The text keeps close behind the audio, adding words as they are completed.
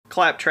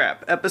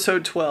Claptrap,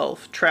 Episode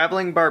 12,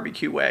 Traveling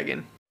Barbecue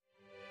Wagon.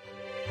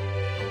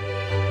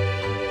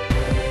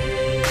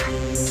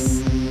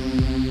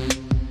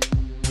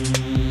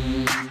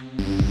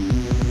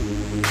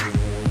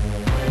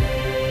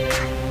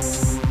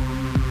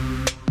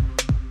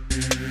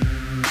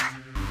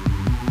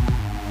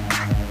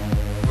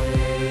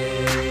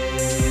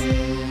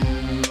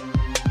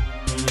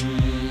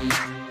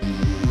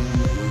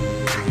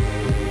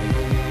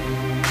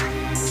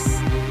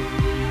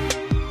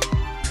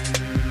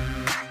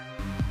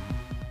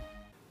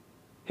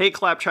 Hey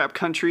Claptrap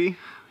Country,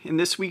 in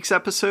this week's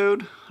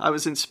episode, I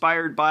was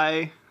inspired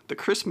by the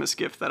Christmas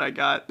gift that I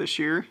got this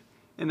year,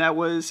 and that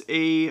was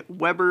a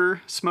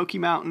Weber Smoky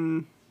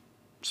Mountain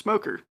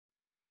smoker.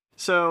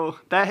 So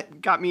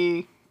that got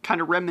me kind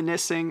of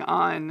reminiscing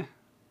on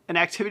an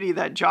activity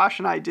that Josh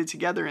and I did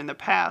together in the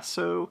past.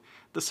 So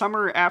the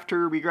summer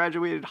after we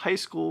graduated high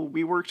school,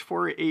 we worked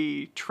for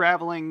a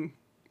traveling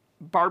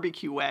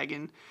barbecue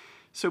wagon.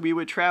 So we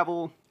would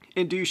travel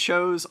and do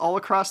shows all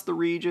across the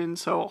region.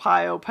 So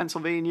Ohio,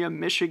 Pennsylvania,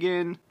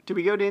 Michigan. Did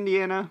we go to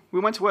Indiana? We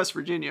went to West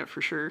Virginia for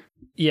sure.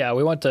 Yeah,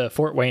 we went to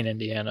Fort Wayne,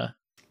 Indiana.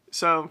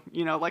 So,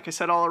 like I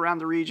said, all around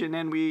the region,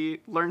 and we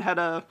learned how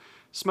to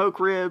smoke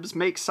ribs,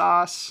 make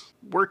sauce,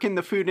 work in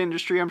the food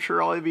industry. I'm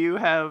sure all of you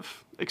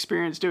have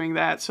experience doing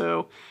that.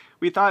 So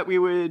we thought we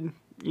would,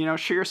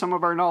 share some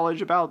of our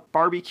knowledge about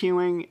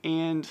barbecuing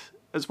and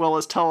as well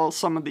as tell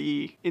some of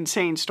the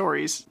insane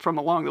stories from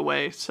along the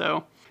way.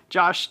 So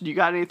Josh, do you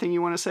got anything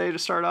you want to say to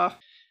start off?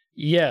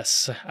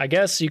 Yes, I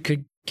guess you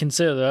could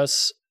consider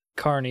us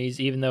carnies,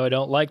 even though I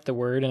don't like the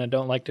word and I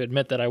don't like to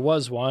admit that I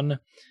was one.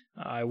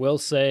 I will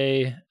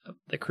say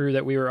the crew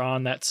that we were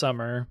on that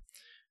summer,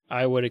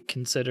 I would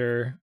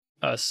consider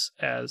us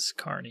as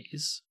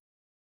carnies,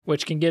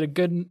 which can get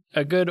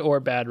a good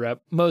or bad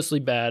rep, mostly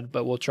bad,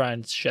 but we'll try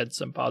and shed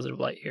some positive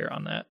light here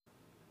on that.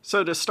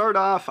 So to start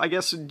off, I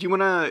guess, do you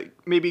want to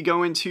maybe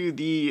go into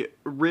the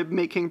rib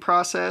making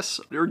process,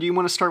 or do you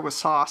want to start with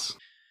sauce?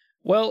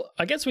 Well,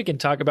 I guess we can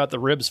talk about the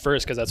ribs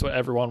first, because that's what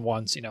everyone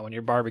wants, when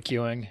you're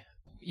barbecuing.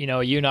 You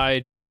and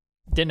I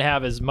didn't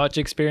have as much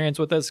experience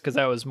with this, because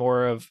that was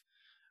more of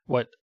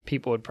what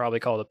people would probably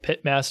call the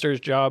pit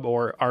master's job,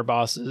 or our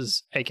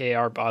boss's, aka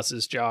our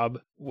boss's job,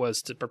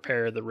 was to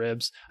prepare the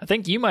ribs. I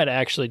think you might have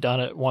actually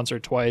done it once or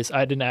twice.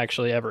 I didn't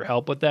actually ever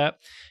help with that,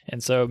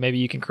 and so maybe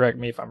you can correct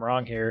me if I'm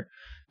wrong here.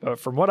 But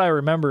from what I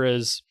remember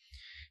is,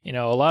 a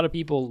lot of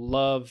people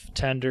love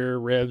tender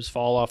ribs,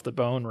 fall off the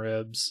bone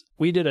ribs.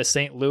 We did a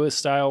St. Louis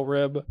style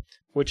rib,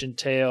 which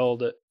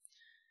entailed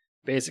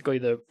basically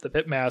the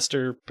pit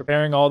master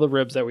preparing all the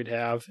ribs that we'd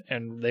have,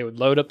 and they would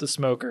load up the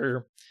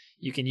smoker.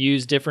 You can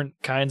use different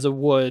kinds of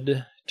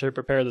wood to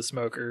prepare the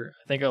smoker.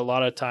 I think a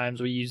lot of times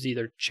we use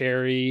either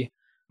cherry,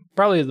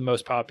 probably the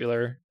most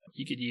popular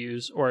you could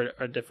use, or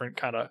a different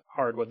kind of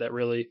hardwood that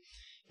really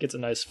gets a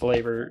nice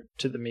flavor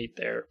to the meat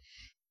there.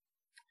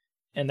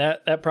 And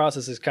that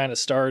process is kind of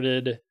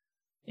started,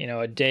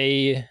 a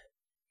day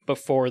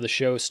before the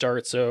show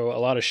starts. So a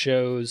lot of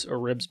shows or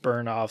ribs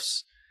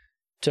burn-offs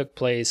took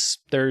place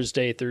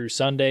Thursday through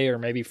Sunday, or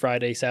maybe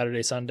Friday,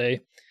 Saturday, Sunday.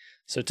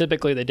 So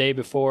typically the day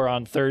before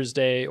on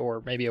Thursday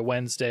or maybe a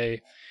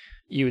Wednesday,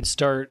 you would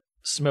start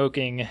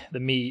smoking the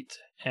meat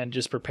and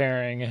just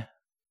preparing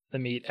the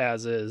meat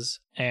as is.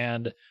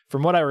 And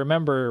from what I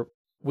remember,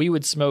 we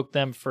would smoke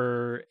them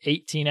for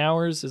 18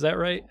 hours. Is that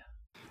right?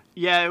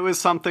 Yeah, it was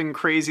something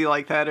crazy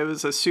like that. It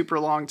was a super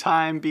long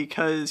time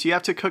because you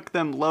have to cook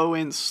them low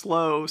and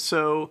slow.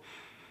 So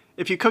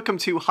if you cook them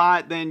too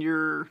hot, then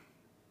your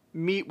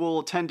meat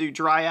will tend to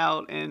dry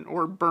out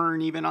or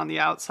burn even on the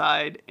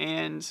outside.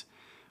 And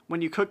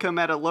when you cook them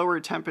at a lower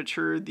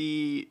temperature,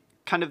 the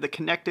kind of the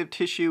connective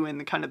tissue and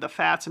the kind of the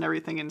fats and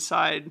everything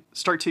inside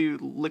start to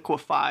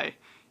liquefy,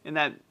 and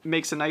that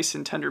makes a nice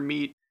and tender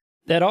meat.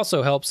 That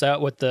also helps out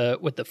with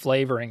the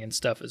flavoring and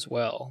stuff as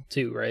well,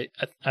 too, right?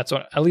 That's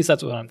what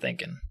I'm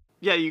thinking.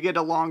 Yeah, you get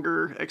a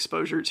longer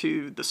exposure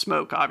to the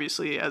smoke,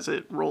 obviously, as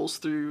it rolls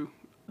through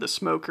the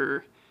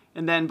smoker.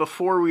 And then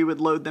before we would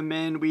load them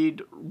in,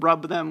 we'd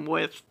rub them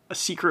with a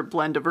secret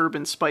blend of herb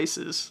and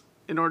spices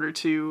in order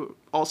to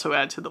also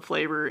add to the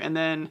flavor. And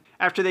then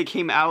after they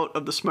came out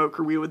of the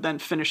smoker, we would then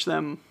finish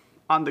them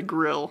on the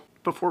grill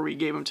before we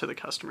gave them to the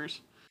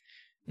customers.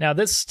 Now,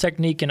 this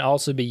technique can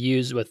also be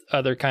used with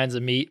other kinds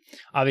of meat.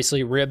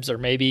 Obviously, ribs are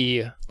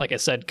maybe, like I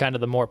said, kind of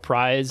the more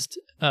prized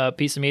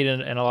piece of meat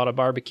in a lot of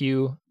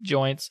barbecue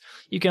joints.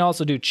 You can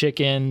also do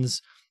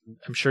chickens.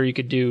 I'm sure you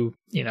could do,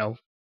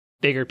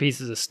 bigger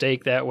pieces of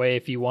steak that way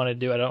if you wanted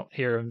to. I don't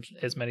hear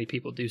as many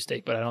people do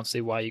steak, but I don't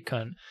see why you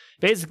couldn't.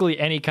 Basically,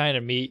 any kind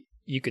of meat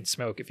you could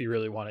smoke if you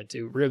really wanted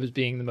to. Ribs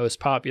being the most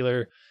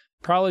popular,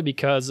 probably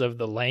because of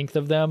the length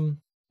of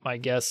them. My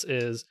guess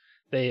is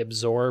they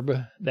absorb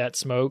that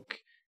smoke.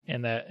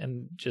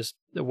 And just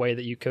the way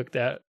that you cook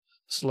that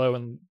slow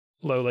and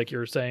low, like you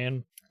were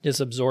saying,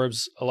 just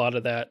absorbs a lot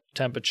of that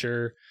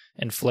temperature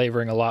and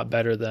flavoring a lot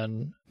better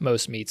than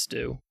most meats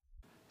do.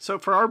 So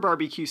for our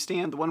barbecue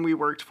stand, the one we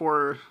worked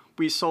for,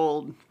 we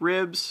sold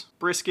ribs,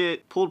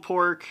 brisket, pulled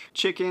pork,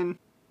 chicken,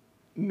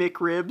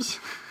 McRibs,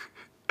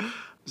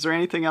 Is there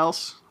anything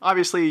else?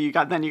 Obviously, you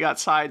got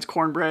sides,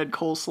 cornbread,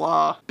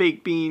 coleslaw,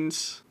 baked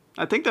beans.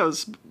 I think that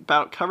was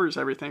about covers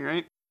everything,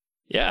 right?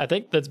 Yeah, I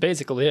think that's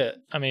basically it.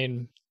 I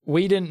mean,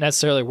 we didn't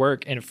necessarily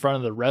work in front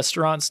of the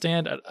restaurant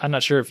stand. I'm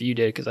not sure if you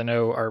did, because I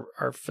know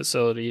our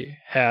facility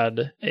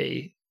had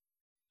a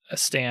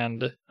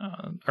stand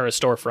or a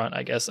storefront,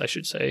 I guess I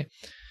should say.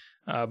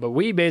 But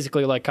we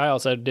basically, like Kyle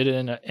said, did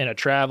it in a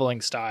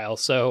traveling style.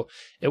 So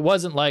it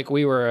wasn't like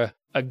we were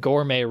a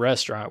gourmet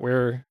restaurant. We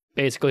were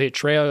basically a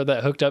trailer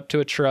that hooked up to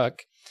a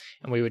truck,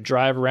 and we would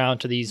drive around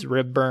to these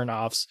rib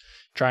burn-offs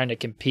trying to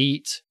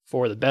compete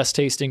for the best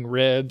tasting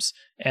ribs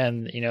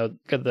and,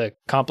 the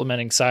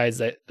complementing sides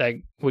that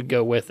would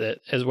go with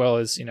it, as well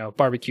as,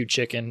 barbecue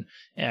chicken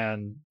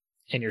and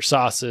your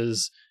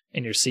sauces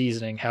and your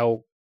seasoning,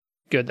 how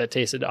good that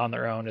tasted on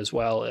their own as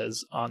well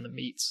as on the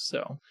meats.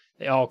 So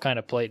they all kind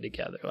of played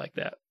together like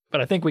that.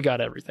 But I think we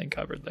got everything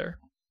covered there.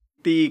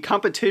 The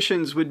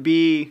competitions would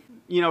be,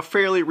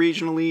 fairly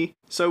regionally.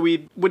 So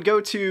we would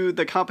go to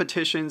the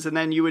competitions, and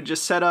then you would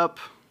just set up,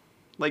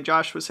 like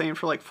Josh was saying,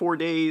 for like 4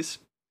 days.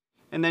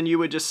 And then you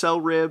would just sell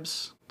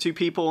ribs to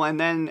people. And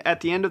then at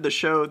the end of the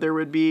show, there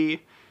would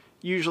be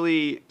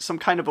usually some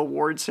kind of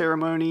award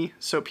ceremony.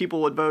 So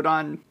people would vote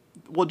on,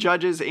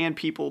 judges and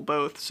people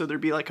both. So there'd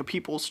be like a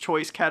People's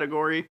Choice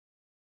category.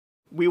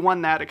 We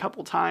won that a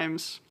couple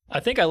times. I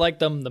think I liked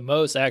them the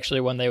most, actually,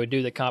 when they would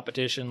do the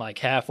competition like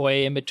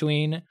halfway in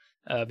between.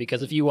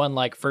 Because if you won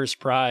like first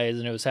prize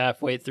and it was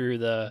halfway through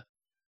the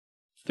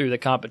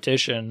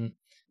competition,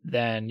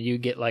 then you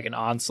get like an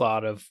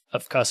onslaught of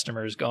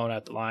customers going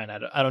out the line.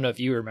 I don't know if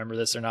you remember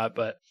this or not,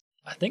 but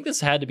I think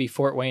this had to be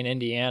Fort Wayne,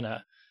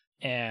 Indiana.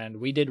 And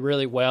we did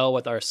really well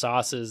with our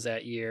sauces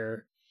that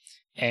year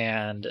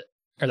or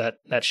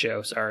that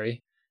show,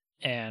 sorry.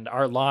 And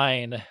our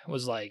line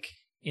was like,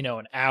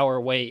 an hour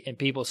wait, and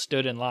people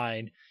stood in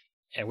line,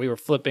 and we were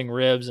flipping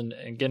ribs and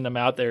getting them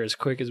out there as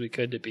quick as we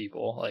could to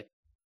people. Like,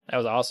 that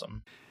was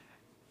awesome.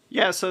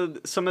 Yeah, so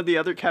some of the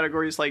other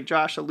categories, like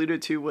Josh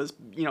alluded to, was,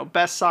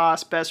 best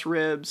sauce, best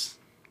ribs,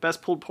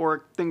 best pulled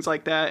pork, things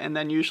like that, and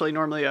then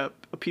normally a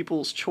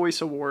People's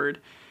Choice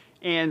Award.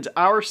 And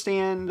our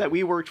stand that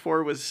we worked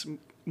for was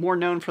more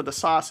known for the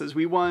sauces.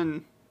 We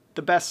won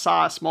the best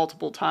sauce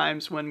multiple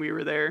times when we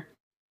were there.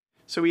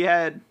 So we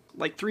had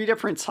like 3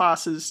 different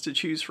sauces to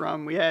choose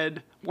from. We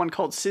had one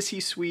called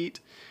Sissy Sweet.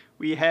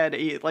 We had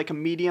a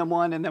medium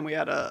one, and then we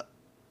had a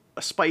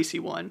spicy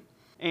one.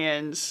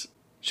 And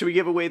should we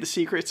give away the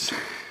secrets?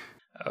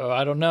 Oh,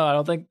 I don't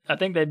know. I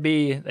think they'd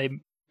be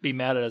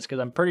mad at us, because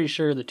I'm pretty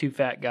sure the Two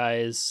Fat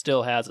Guys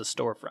still has a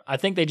storefront. I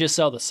think they just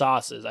sell the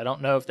sauces. I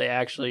don't know if they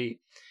actually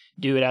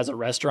do it as a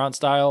restaurant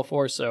style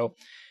so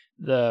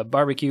the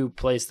barbecue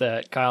place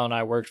that Kyle and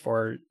I worked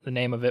for, the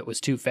name of it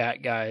was Two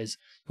Fat Guys,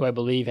 who I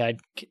believe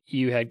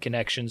you had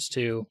connections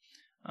to.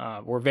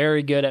 Were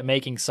very good at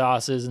making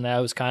sauces, and that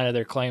was kind of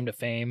their claim to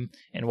fame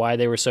and why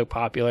they were so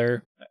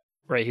popular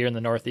right here in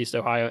the Northeast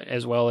Ohio,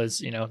 as well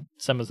as,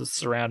 some of the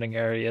surrounding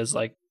areas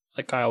like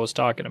Kyle was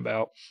talking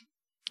about.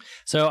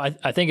 So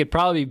I think it'd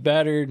probably be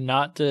better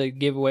not to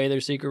give away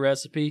their secret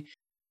recipe,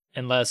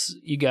 unless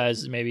you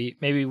guys maybe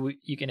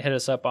you can hit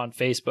us up on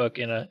Facebook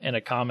in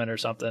a comment or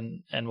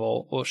something, and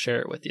we'll share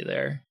it with you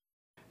there.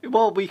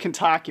 Well, we can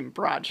talk in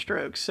broad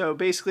strokes. So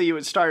basically you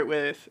would start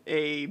with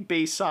a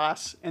base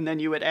sauce, and then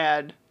you would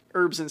add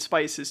herbs and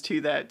spices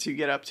to that to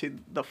get up to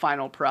the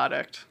final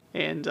product.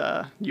 And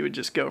you would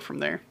just go from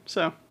there.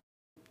 So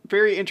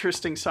very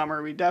interesting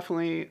summer. We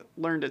definitely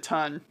learned a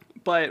ton.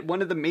 But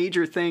one of the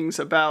major things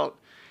about,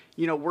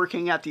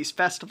 working at these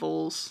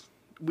festivals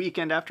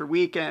weekend after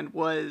weekend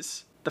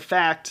was the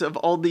fact of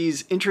all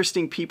these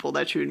interesting people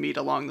that you would meet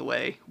along the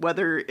way,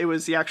 whether it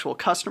was the actual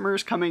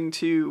customers coming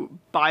to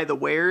buy the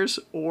wares,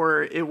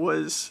 or it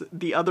was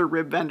the other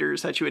rib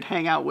vendors that you would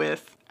hang out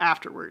with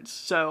afterwards.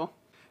 So,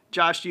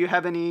 Josh, do you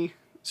have any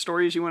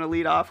stories you want to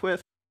lead off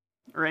with,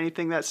 or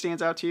anything that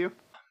stands out to you?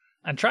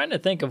 I'm trying to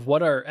think of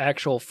what our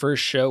actual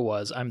first show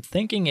was. I'm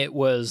thinking it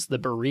was the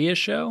Berea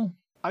show.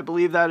 I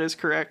believe that is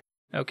correct.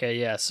 Okay,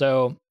 yeah.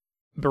 So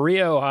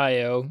Berea,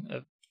 Ohio,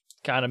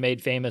 kind of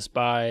made famous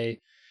by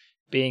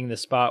being the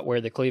spot where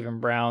the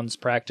Cleveland Browns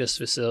practice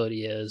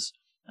facility is.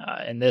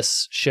 And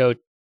this show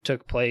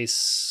took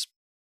place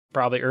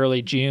probably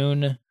early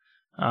June,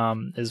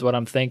 is what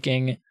I'm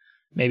thinking.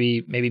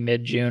 Maybe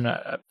mid-June.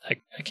 I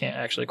can't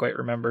actually quite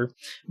remember.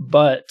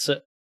 But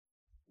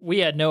we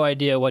had no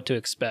idea what to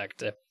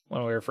expect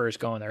when we were first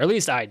going there. At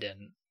least I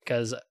didn't,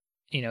 because,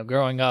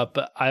 growing up,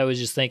 I was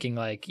just thinking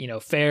like,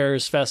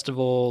 fairs,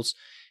 festivals,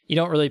 you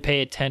don't really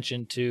pay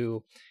attention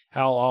to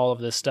how all of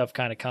this stuff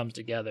kind of comes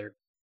together.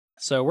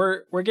 So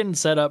we're getting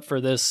set up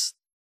for this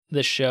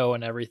show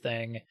and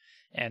everything.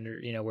 And,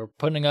 we're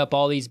putting up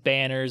all these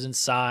banners and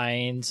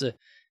signs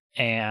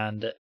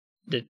and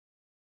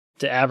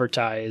to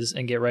advertise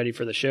and get ready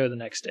for the show the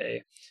next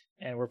day.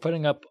 And we're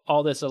putting up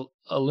all this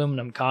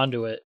aluminum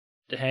conduit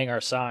to hang our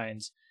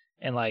signs.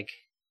 And like,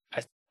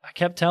 I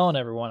kept telling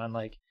everyone, I'm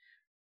like,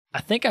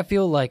 I think I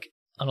feel like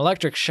an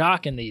electric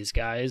shock in these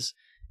guys.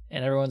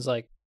 And everyone's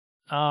like,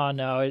 oh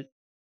no,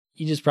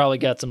 you just probably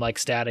got some like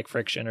static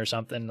friction or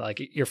something,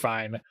 like you're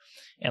fine.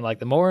 And like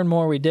the more and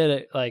more we did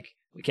it, like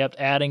we kept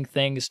adding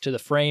things to the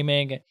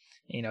framing,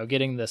 you know,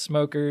 getting the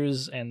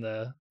smokers and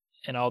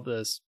all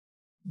the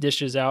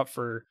dishes out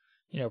for,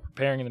 you know,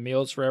 preparing the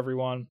meals for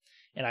everyone.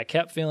 And I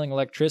kept feeling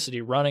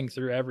electricity running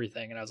through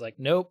everything. And I was like,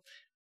 nope,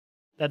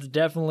 that's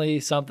definitely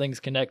something's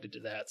connected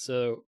to that.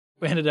 So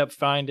we ended up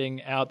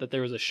finding out that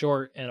there was a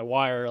short and a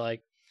wire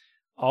like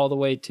all the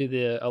way to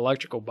the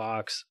electrical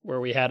box where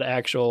we had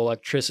actual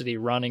electricity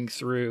running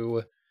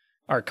through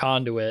our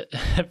conduit.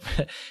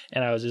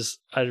 And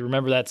I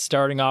remember that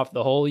starting off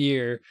the whole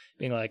year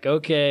being like,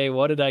 okay,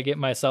 what did I get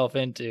myself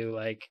into?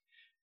 Like,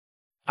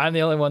 I'm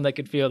the only one that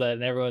could feel that,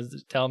 and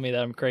everyone's telling me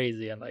that I'm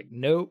crazy. I'm like,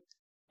 nope,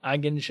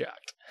 I'm getting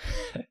shocked.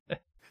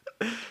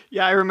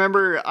 Yeah, I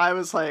remember I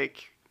was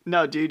like,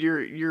 no, dude,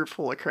 you're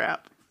full of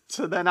crap.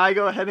 So then I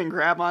go ahead and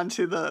grab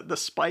onto the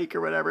spike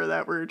or whatever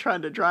that we're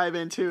trying to drive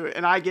into,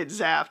 and I get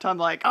zapped. I'm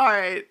like, all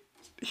right,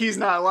 he's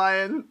not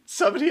lying.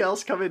 Somebody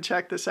else come and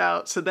check this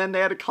out. So then they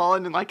had to call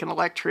in like an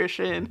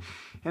electrician,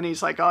 and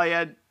he's like, oh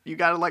yeah, you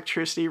got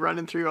electricity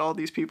running through all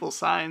these people's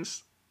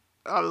signs.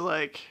 I was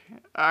like,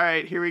 all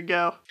right, here we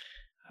go.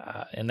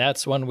 And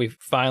that's when we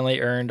finally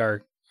earned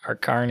our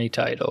Carney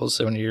titles.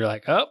 So when you're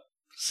like, oh,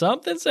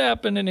 something's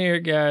happening here,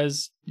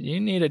 guys. You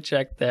need to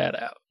check that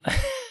out.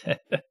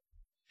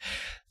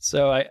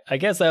 So I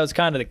guess that was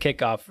kind of the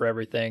kickoff for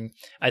everything.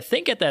 I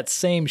think at that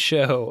same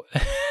show,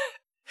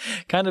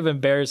 kind of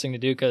embarrassing to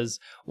do because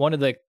one of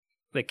the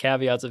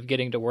caveats of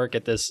getting to work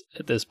at this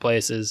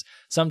place is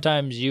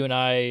sometimes you and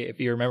I, if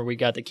you remember, we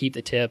got to keep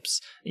the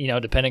tips, you know,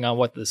 depending on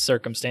what the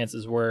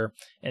circumstances were.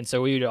 And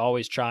so we would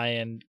always try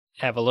and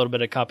have a little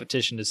bit of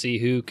competition to see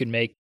who could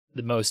make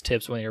the most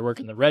tips when you're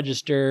working the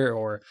register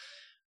or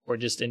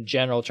just in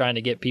general trying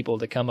to get people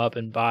to come up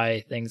and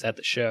buy things at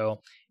the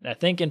show. And I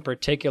think in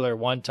particular,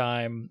 one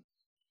time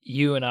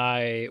you and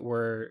I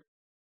were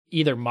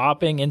either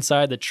mopping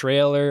inside the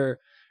trailer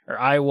or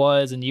I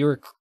was, and you were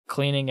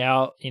cleaning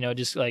out, you know,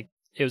 just like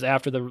it was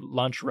after the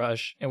lunch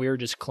rush and we were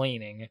just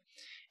cleaning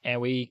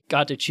and we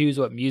got to choose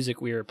what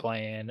music we were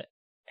playing. And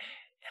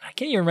I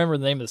can't even remember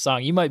the name of the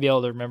song. You might be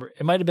able to remember.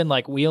 It might have been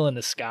like Wheel in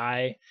the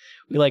Sky.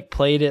 We like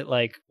played it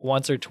like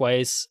once or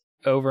twice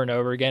over and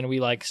over again. We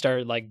like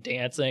started like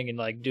dancing and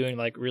like doing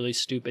like really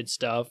stupid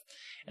stuff.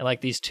 And like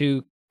these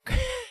two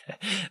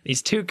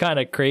kind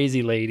of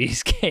crazy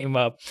ladies came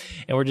up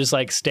and were just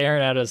like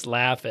staring at us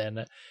laughing.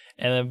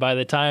 And then by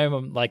the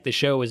time like the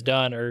show was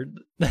done or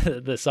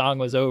the song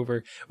was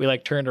over, we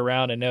like turned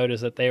around and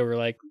noticed that they were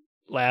like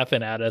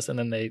laughing at us. And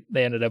then they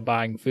ended up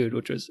buying food,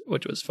 which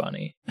was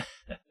funny.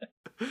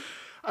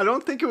 I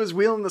don't think it was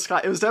Wheel in the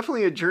Sky. It was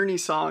definitely a Journey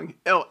song.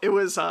 Oh, it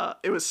was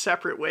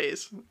Separate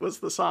Ways was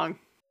the song.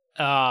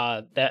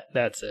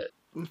 That's it.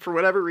 For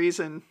whatever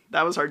reason,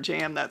 that was our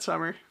jam that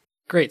summer.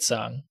 Great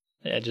song.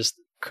 Yeah, just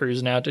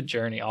cruising out to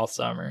Journey all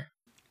summer.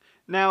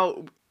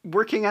 Now,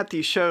 working at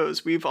these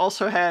shows, we've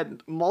also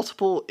had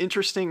multiple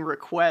interesting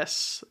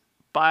requests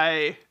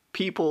by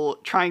people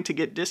trying to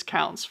get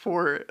discounts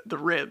for the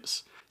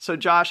ribs. So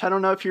Josh, I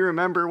don't know if you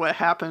remember what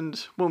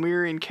happened when we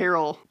were in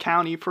Carroll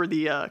County for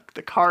the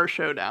car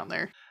show down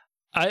there.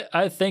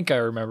 I think I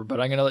remember, but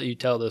I'm going to let you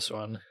tell this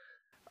one.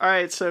 All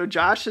right, so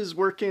Josh is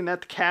working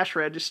at the cash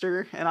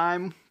register, and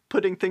I'm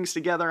putting things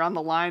together on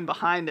the line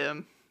behind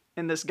him.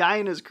 And this guy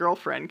and his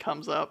girlfriend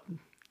comes up.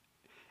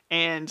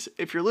 And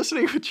if you're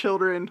listening with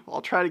children,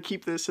 I'll try to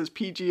keep this as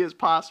PG as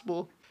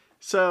possible.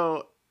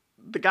 So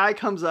the guy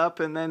comes up,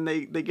 and then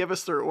they give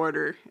us their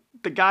order.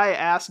 The guy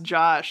asked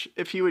Josh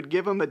if he would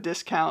give him a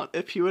discount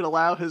if he would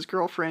allow his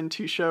girlfriend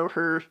to show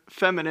her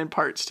feminine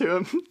parts to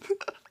him.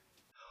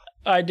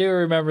 I do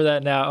remember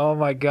that now. Oh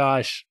my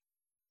gosh.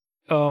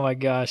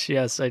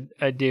 Yes,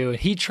 I do.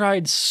 He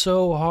tried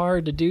so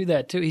hard to do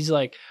that too. He's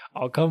like,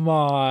 "Oh, come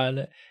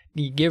on,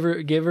 you give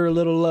her a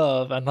little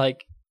love." I'm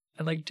like,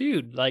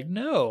 dude, like,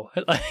 no,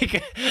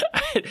 like,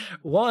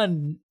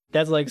 one,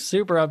 that's like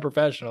super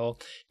unprofessional.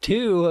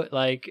 Two,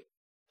 like,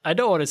 I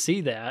don't want to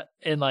see that.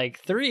 And like,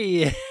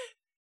 three,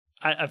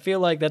 I feel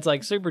like that's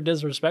like super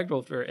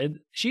disrespectful for her. And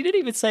she didn't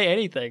even say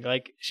anything.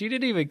 Like, she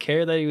didn't even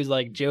care that he was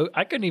like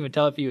I couldn't even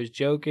tell if he was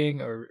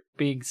joking or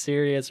being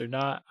serious or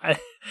not. I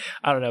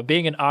don't know.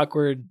 Being an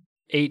awkward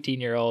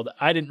 18-year-old,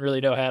 I didn't really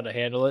know how to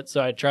handle it.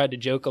 So I tried to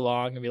joke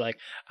along and be like,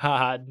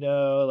 haha,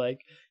 no,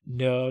 like,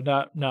 no,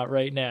 not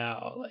right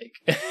now.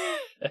 Like,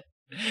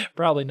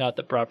 probably not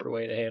the proper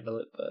way to handle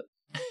it, but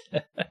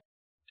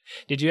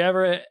did you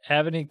ever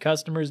have any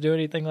customers do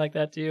anything like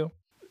that to you?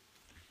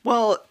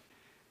 Well,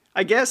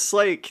 I guess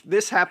like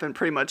this happened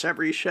pretty much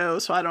every show,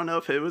 so I don't know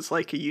if it was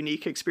like a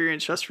unique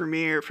experience just for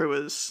me or if it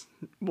was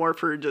more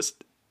for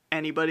just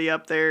anybody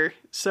up there.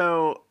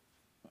 So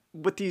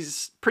with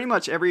these, pretty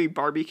much every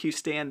barbecue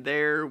stand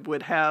there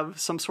would have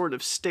some sort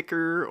of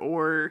sticker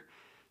or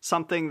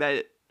something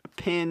that a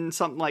pin,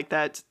 something like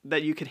that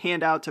you could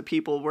hand out to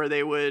people where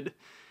they would,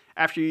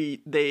 after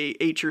they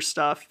ate your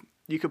stuff,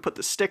 you could put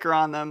the sticker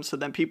on them so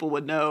then people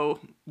would know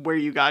where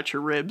you got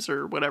your ribs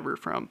or whatever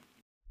from.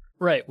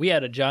 Right. We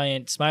had a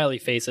giant smiley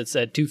face that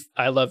said,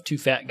 I love two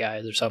fat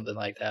guys or something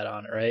like that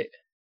on it, right?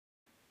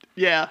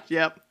 Yeah,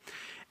 yep.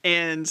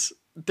 And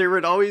there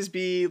would always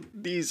be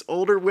these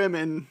older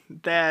women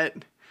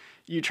that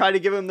you try to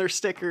give them their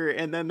sticker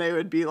and then they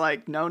would be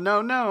like, no,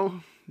 no,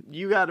 no,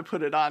 you got to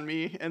put it on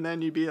me. And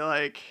then you'd be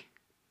like,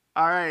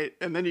 all right.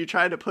 And then you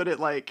try to put it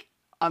like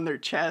on their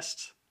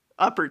chest,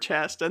 upper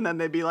chest. And then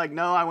they'd be like,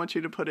 no, I want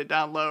you to put it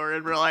down lower.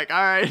 And we're like,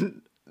 all right,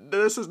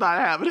 this is not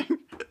happening.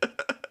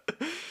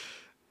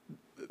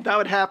 That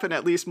would happen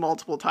at least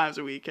multiple times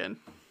a weekend.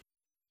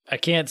 I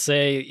can't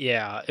say,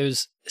 yeah, it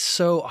was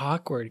so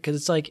awkward because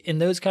it's like in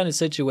those kind of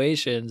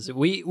situations,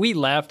 we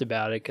laughed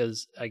about it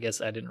because I guess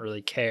I didn't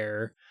really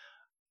care.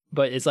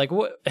 But it's like,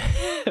 what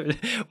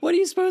what are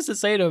you supposed to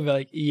say to him?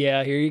 Like,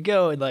 yeah, here you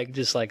go. And like,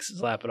 just like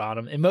slap it on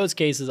him. In most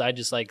cases, I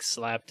just like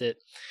slapped it.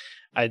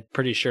 I'm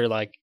pretty sure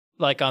like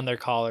on their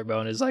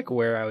collarbone is like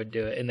where I would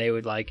do it. And they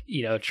would like,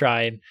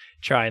 try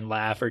and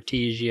laugh or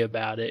tease you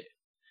about it.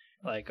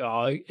 Like,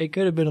 oh, it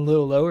could have been a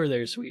little lower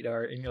there,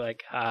 sweetheart. And you're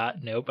like,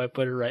 nope, I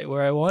put it right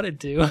where I wanted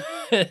to.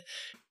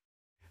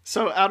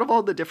 So out of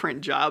all the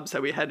different jobs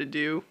that we had to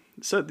do,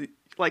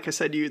 like I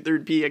said,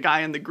 there'd be a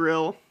guy in the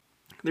grill,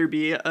 there'd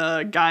be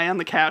a guy on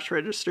the cash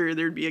register,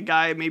 there'd be a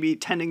guy maybe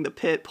tending the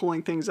pit,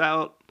 pulling things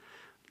out.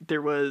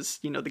 There was,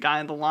 the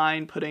guy on the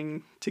line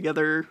putting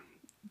together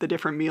the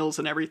different meals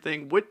and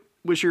everything. What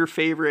was your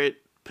favorite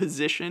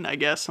position, I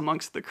guess,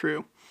 amongst the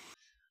crew?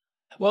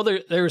 Well,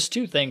 there was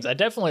two things. I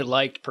definitely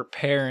liked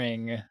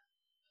preparing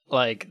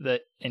like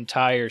the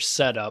entire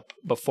setup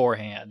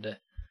beforehand.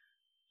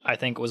 I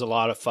think it was a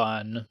lot of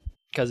fun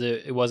because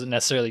it wasn't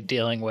necessarily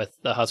dealing with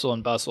the hustle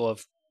and bustle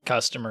of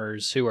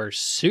customers who are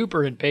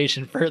super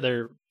impatient for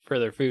their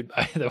food,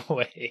 by the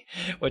way,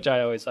 which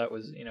I always thought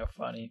was,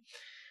 funny.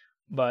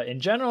 But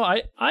in general,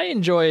 I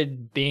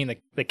enjoyed being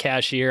the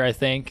cashier, I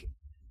think,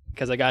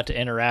 because I got to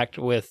interact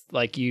with,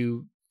 like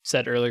you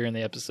said earlier in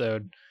the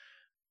episode,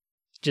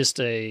 just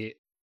a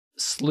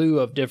slew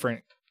of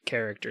different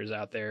characters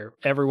out there.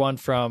 Everyone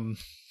from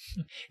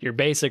your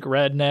basic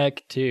redneck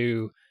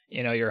to,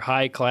 your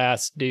high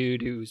class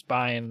dude who's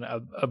buying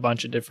a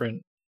bunch of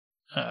different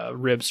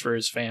ribs for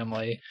his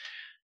family.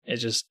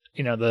 It's just,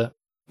 the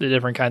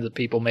different kinds of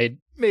people made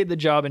the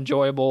job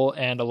enjoyable,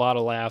 and a lot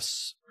of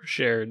laughs were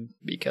shared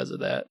because of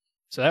that.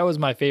 So that was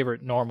my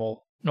favorite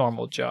normal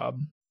job.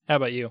 How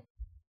about you?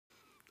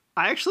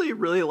 I actually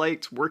really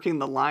liked working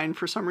the line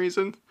for some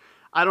reason.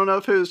 I don't know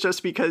if it was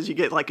just because you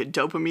get like a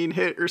dopamine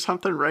hit or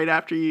something right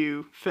after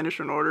you finish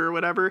an order or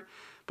whatever.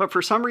 But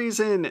for some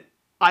reason,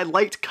 I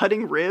liked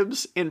cutting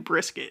ribs and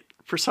brisket.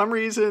 For some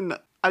reason,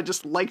 I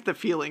just liked the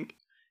feeling.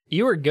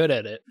 You were good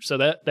at it, so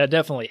that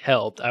definitely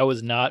helped. I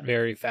was not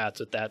very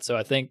fast with that, so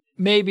I think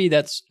maybe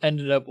that's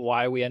ended up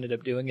why we ended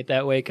up doing it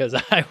that way, because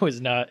I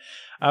was not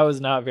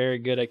very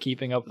good at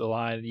keeping up the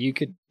line.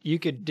 You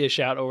could dish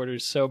out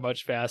orders so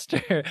much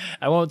faster.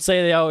 I won't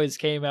say they always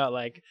came out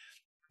like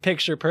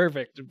picture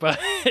perfect, but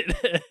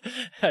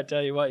I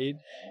tell you what,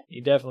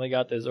 you definitely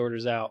got those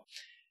orders out.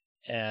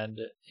 And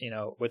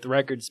with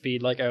record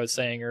speed, like I was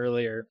saying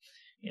earlier,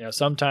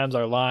 sometimes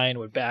our line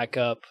would back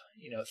up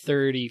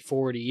 30,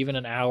 40, even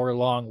an hour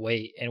long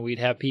wait, and we'd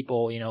have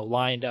people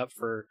lined up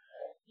for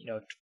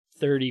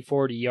 30,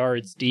 40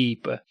 yards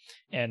deep.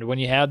 And when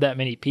you have that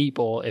many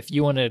people, if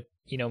you want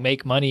to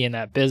make money in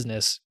that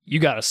business, you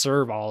got to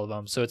serve all of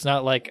them. So it's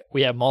not like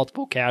we have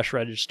multiple cash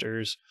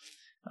registers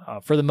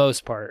for the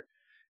most part,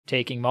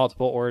 taking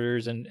multiple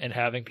orders and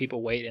having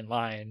people wait in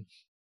line.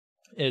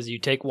 Is you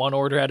take one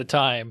order at a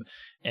time,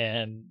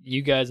 and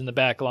you guys in the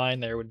back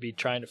line there would be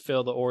trying to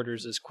fill the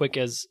orders as quick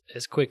as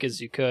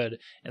you could.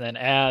 And then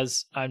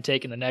as I'm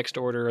taking the next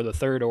order or the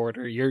third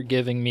order, you're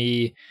giving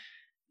me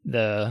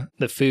the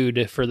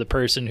food for the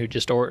person who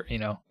just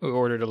who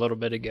ordered a little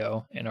bit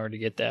ago, in order to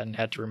get that, and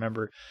had to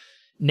remember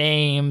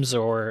names,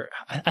 or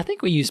I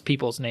think we used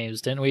people's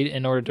names, didn't we,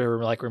 in order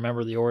to like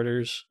remember the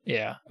orders?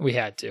 Yeah, we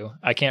had to.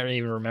 I can't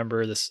even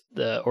remember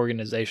the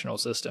organizational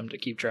system to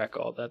keep track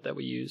of all that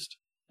we used.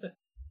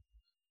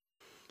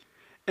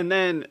 And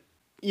then,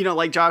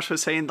 like Josh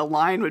was saying, the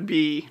line would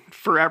be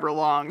forever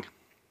long.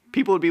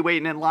 People would be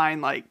waiting in line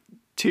like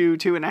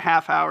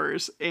 2.5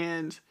 hours.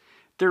 And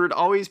there would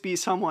always be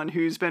someone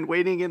who's been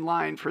waiting in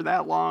line for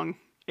that long.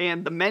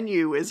 And the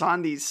menu is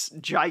on these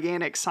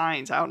gigantic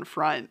signs out in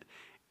front.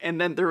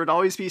 And then there would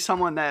always be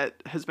someone that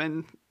has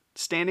been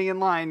standing in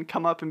line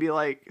come up and be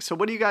like, so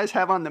what do you guys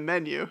have on the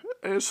menu?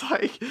 And it's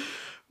like,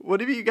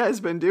 what have you guys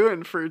been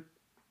doing for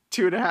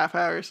 2.5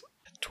 hours?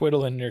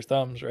 Twiddling your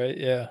thumbs, right?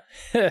 Yeah.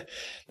 That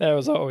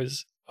was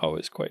always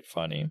quite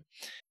funny.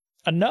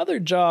 Another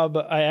job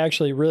I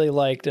actually really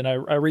liked, and I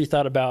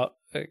rethought about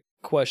a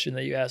question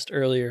that you asked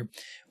earlier,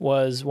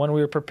 was when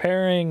we were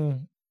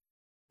preparing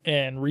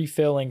and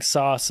refilling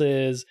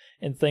sauces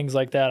and things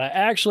like that. I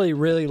actually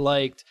really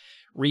liked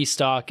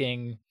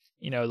restocking,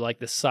 like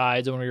the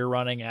sides when we were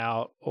running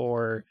out,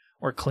 or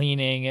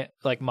cleaning.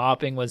 Like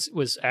mopping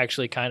was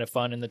actually kind of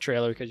fun in the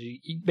trailer, because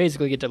you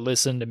basically get to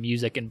listen to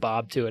music and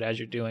bob to it as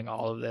you're doing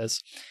all of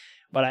this,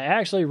 but I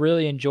actually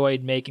really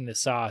enjoyed making the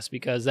sauce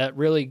because that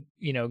really,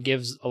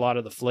 gives a lot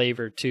of the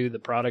flavor to the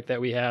product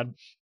that we had.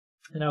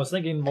 And I was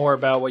thinking more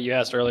about what you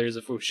asked earlier, is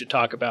if we should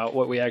talk about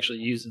what we actually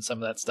use in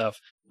some of that stuff.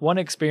 One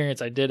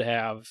experience I did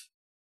have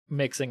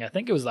mixing, I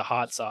think it was the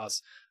hot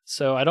sauce.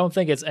 So I don't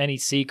think it's any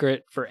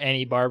secret for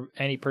any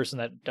person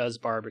that does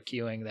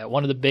barbecuing that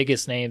one of the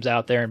biggest names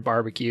out there in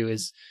barbecue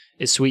is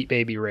Sweet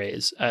Baby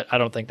Ray's. I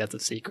don't think that's a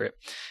secret.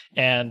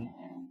 And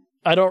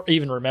I don't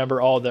even remember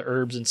all the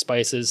herbs and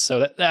spices.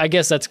 So I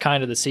guess that's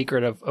kind of the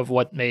secret of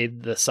what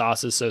made the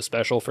sauces so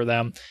special for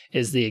them,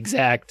 is the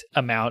exact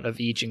amount of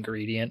each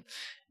ingredient.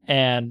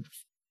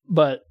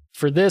 But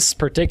for this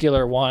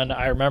particular one,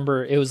 I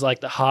remember it was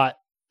like the hot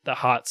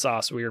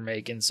sauce we were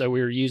making. So we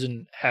were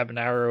using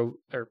habanero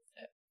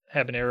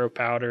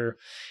powder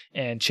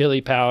and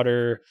chili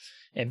powder,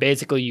 and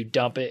basically you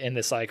dump it in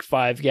this like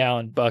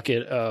 5-gallon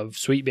bucket of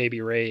Sweet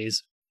Baby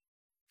Ray's.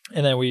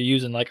 And then we were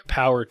using like a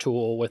power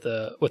tool with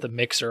a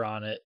mixer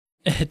on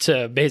it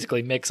to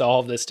basically mix all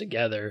of this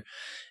together.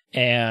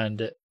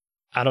 And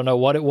I don't know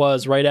what it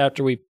was, right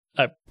after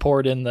I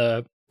poured in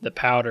the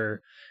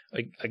powder,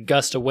 a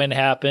gust of wind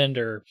happened,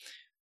 or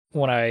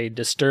when I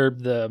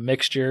disturbed the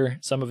mixture,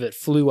 some of it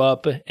flew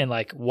up and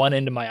like one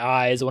into my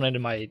eyes, one into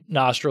my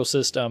nostril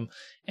system.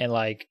 And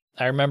like,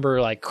 I remember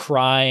like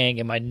crying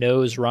and my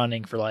nose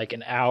running for like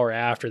an hour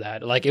after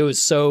that. Like, it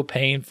was so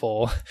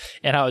painful.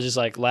 And I was just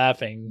like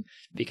laughing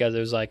because it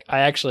was like,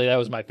 that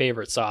was my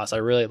favorite sauce. I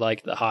really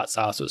liked the hot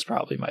sauce. It was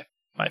probably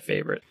my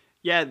favorite.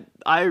 Yeah,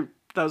 that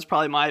was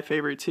probably my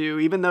favorite too,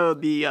 even though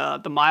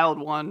the mild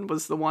one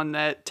was the one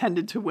that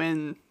tended to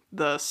win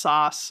the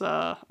sauce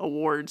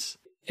awards.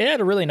 It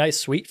had a really nice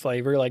sweet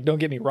flavor. Like, don't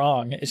get me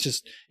wrong. It's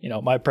just,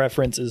 my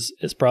preference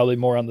is probably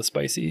more on the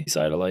spicy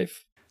side of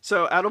life.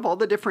 So out of all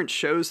the different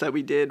shows that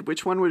we did,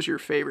 which one was your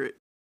favorite?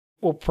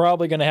 We're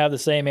probably going to have the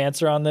same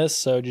answer on this,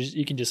 so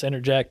you can just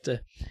interject.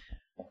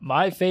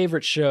 My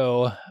favorite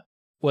show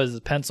was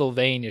the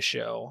Pennsylvania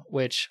show,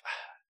 which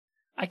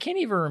I can't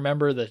even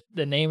remember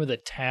the name of the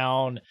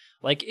town.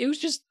 Like, it was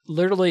just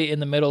literally in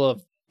the middle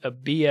of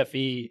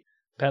BFE,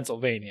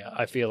 Pennsylvania.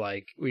 I feel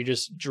like we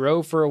just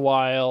drove for a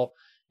while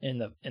in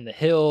the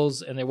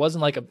hills, and there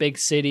wasn't like a big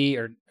city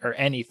or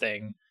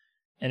anything.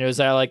 And it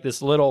was at like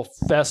this little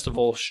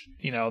festival,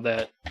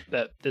 that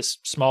this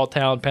small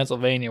town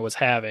Pennsylvania was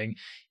having,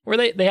 where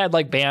they had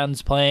like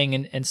bands playing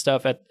and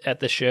stuff at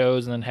the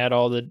shows, and then had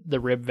all the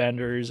rib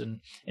vendors and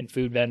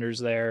food vendors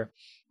there.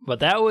 But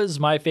that was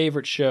my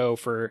favorite show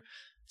for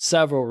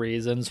several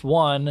reasons.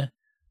 One,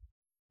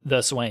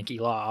 the swanky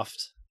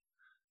loft.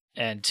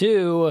 And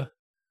two,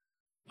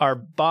 our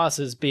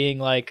bosses being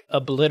like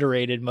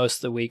obliterated most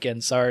of the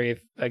weekend. Sorry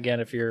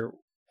if you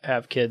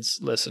have kids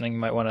listening, you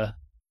might want to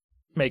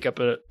make up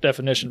a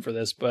definition for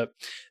this, but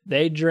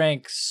they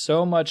drank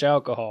so much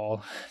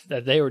alcohol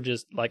that they were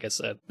just, like I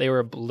said, they were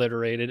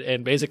obliterated,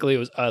 and basically it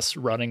was us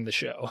running the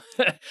show.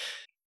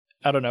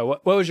 I don't know.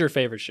 What was your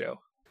favorite show?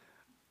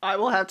 I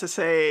will have to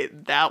say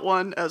that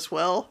one as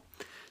well.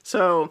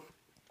 So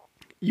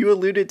you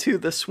alluded to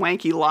the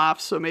swanky loft,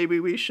 so maybe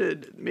we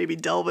should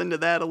delve into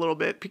that a little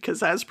bit,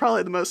 because that's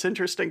probably the most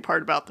interesting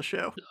part about the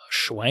show.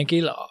 Swanky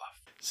loft.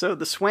 So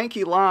the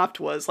swanky loft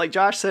was, like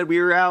Josh said,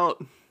 we were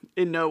out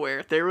in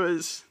nowhere.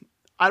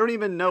 I don't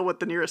even know what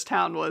the nearest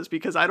town was,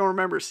 because I don't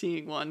remember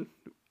seeing one.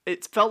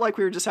 It felt like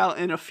we were just out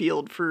in a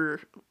field for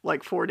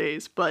like 4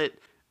 days, but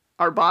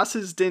our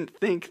bosses didn't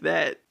think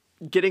that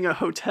getting a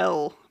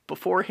hotel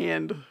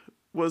beforehand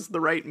was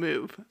the right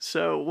move.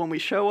 So when we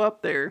show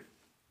up there,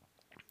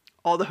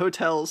 all the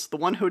hotels, the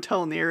one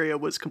hotel in the area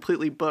was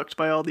completely booked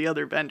by all the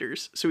other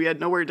vendors, so we had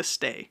nowhere to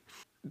stay.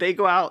 They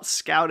go out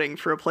scouting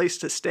for a place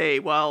to stay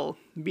while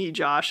me,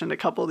 Josh, and a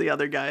couple of the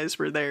other guys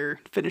were there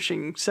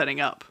finishing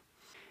setting up.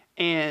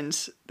 And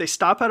they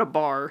stop at a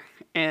bar,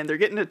 and they're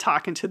getting to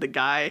talking to the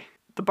guy,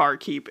 the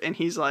barkeep, and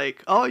he's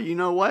like, "Oh, you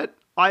know what?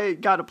 I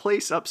got a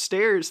place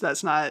upstairs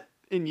that's not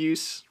in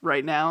use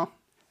right now.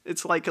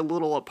 It's like a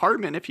little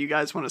apartment if you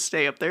guys want to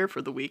stay up there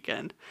for the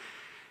weekend."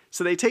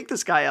 So they take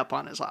this guy up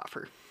on his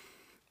offer.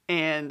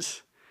 And,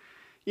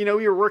 we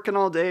were working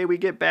all day. We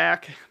get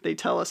back. They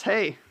tell us,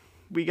 "Hey,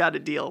 we got a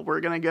deal. We're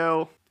going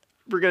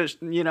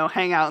to,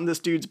 hang out in this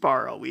dude's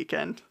bar all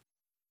weekend."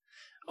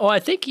 Oh, I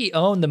think he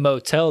owned the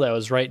motel that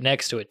was right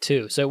next to it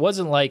too. So it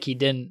wasn't like he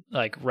didn't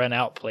like rent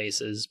out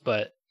places,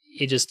 but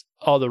he just,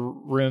 all the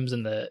rooms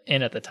in the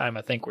inn at the time,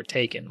 I think, were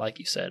taken, like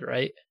you said,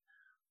 right?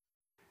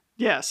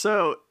 Yeah.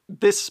 So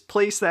this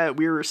place that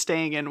we were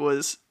staying in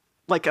was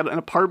like an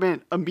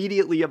apartment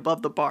immediately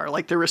above the bar.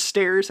 Like, there were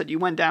stairs that you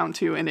went down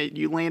to, and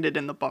you landed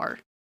in the bar.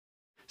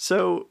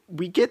 So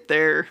we get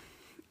there,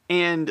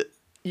 and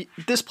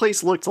this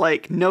place looked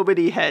like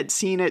nobody had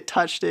seen it,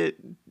 touched it,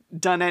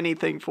 done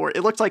anything for it.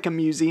 It looked like a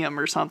museum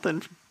or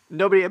something.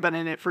 Nobody had been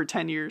in it for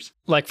 10 years.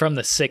 Like from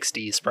the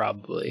 60s,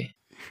 probably.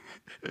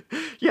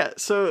 Yeah,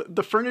 so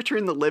the furniture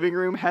in the living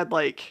room had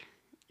like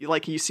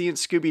you see in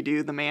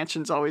Scooby-Doo, the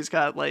mansion's always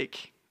got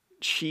like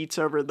sheets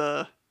over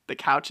the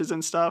couches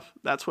and stuff.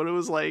 That's what it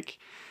was like.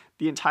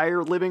 The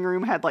entire living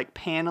room had like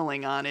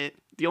paneling on it,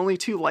 The only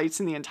two lights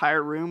in the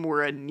entire room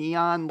were a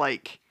neon,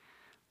 like,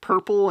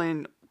 purple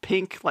and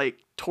pink, like,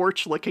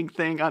 torch-looking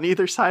thing on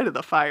either side of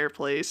the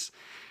fireplace.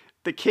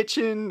 The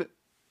kitchen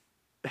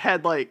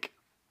had, like,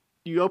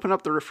 you open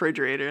up the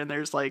refrigerator and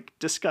there's, like,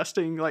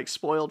 disgusting, like,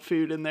 spoiled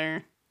food in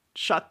there.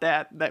 Shut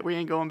that we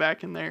ain't going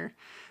back in there.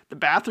 The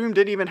bathroom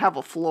didn't even have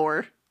a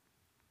floor.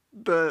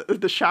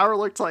 The shower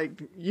looked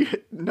like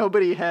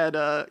nobody had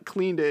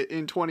cleaned it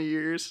in 20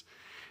 years.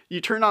 You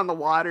turn on the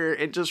water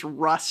and just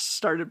rust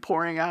started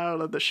pouring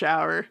out of the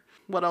shower.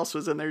 What else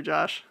was in there,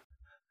 Josh?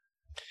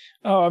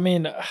 Oh, I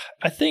mean,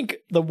 I think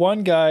the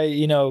one guy,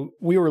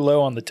 we were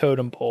low on the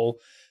totem pole,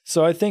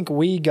 so I think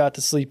we got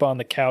to sleep on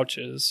the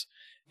couches,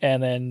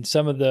 and then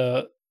some of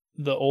the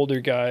older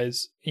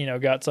guys,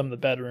 got some of the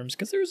bedrooms,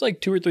 because there was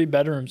like 2 or 3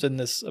 bedrooms in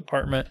this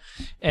apartment,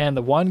 and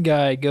the one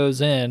guy goes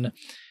in,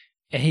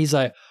 and he's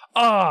like,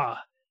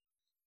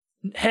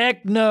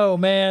 heck no,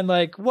 man,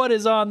 like, what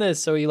is on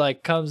this? So he,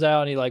 like, comes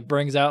out and he, like,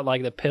 brings out,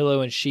 like, the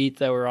pillow and sheet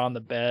that were on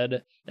the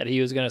bed that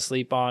he was going to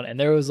sleep on, and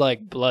there was,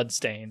 like, blood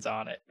stains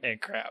on it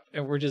and crap,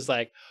 and we're just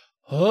like,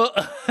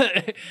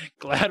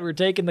 glad we're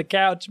taking the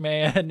couch,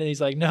 man. And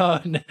he's like,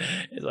 no.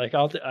 He's like,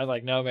 I'm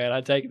like, no, man,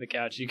 I'm taking the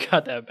couch. You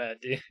got that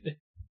bad, dude.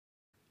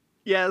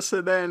 Yeah,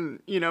 so then,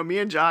 me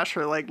and Josh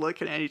were, like,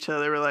 looking at each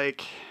other. We're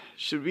like,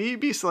 should we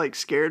be, like,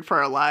 scared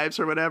for our lives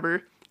or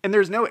whatever? And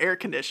there's no air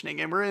conditioning,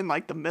 and we're in,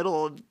 like, the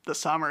middle of the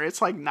summer.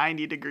 It's, like,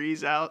 90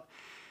 degrees out.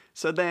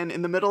 So then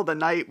in the middle of the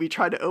night, we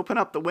tried to open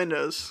up the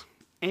windows,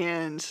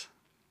 and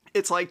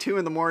it's, like, 2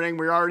 a.m.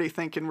 We're already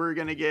thinking we're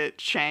going to get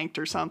shanked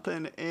or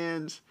something,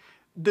 and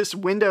this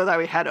window that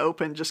we had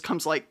open just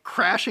comes, like,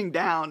 crashing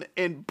down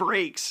and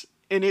breaks.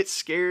 And it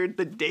scared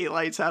the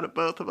daylights out of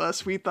both of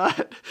us. We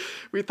thought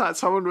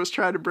someone was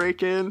trying to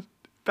break in.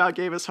 About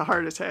gave us a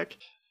heart attack.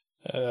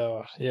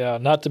 Oh, yeah.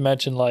 Not to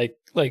mention, like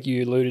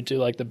you alluded to,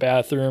 like, the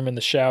bathroom and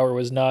the shower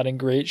was not in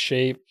great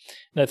shape.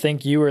 And I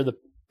think you were the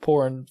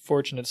poor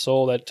unfortunate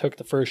soul that took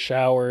the first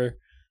shower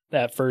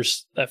that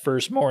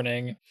first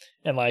morning.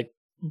 And, like,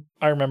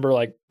 I remember,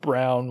 like,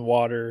 brown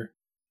water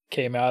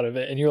came out of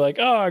it. And you're like,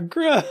 oh,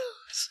 gross.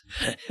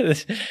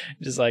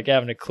 Just, like,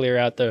 having to clear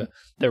out the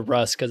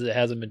rust because it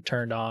hasn't been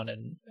turned on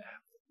and,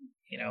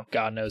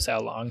 God knows how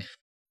long.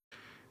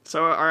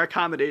 So our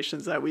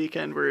accommodations that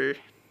weekend were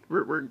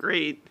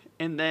great.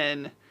 And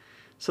then,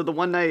 so the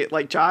one night,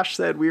 like Josh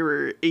said, we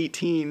were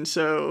 18.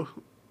 So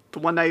the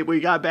one night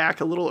we got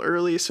back a little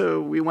early. So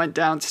we went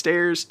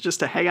downstairs just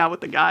to hang out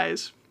with the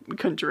guys. We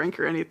couldn't drink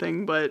or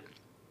anything, but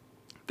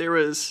there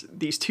was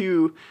these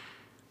 2,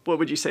 what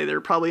would you say? They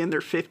were probably in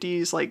their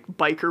 50s, like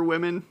biker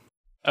women.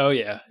 Oh,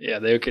 yeah. Yeah,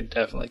 they could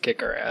definitely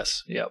kick our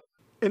ass. Yep.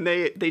 And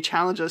they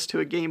challenged us to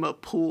a game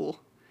of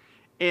pool.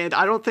 And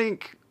I don't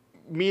think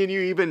me and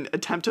you even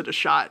attempted a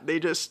shot. They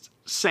just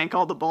sank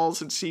all the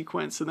balls in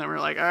sequence, and then we're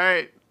like, all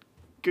right,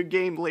 good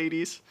game,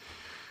 ladies.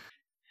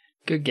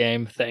 Good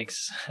game,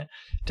 thanks.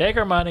 Take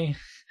our money.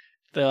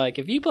 They're like,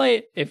 if you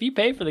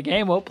pay for the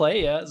game, we'll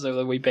play you.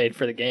 So we paid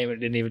for the game and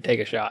didn't even take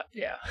a shot.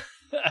 Yeah.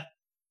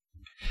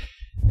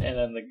 And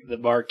then the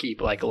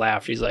barkeep, like,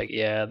 laughed. He's like,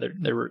 yeah,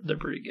 they're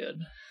pretty good.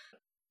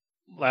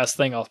 Last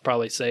thing I'll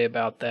probably say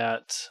about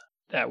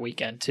that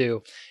weekend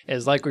too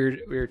is, like we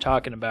were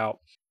talking about,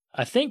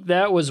 I think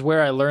that was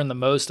where I learned the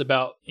most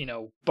about,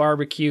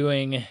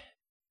 barbecuing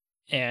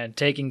and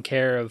taking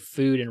care of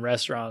food and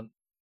restaurant,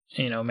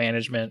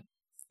 management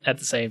at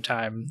the same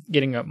time.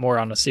 Getting up more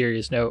on a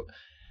serious note,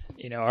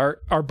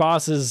 our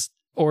bosses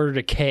ordered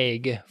a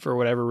keg for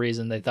whatever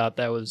reason. They thought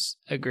that was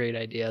a great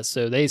idea.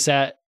 So they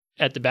sat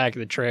at the back of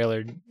the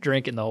trailer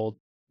drinking the whole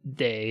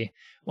day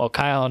while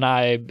Kyle and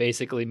I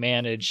basically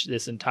managed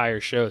this entire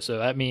show. So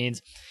that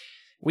means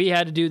we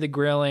had to do the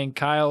grilling.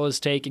 Kyle was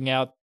taking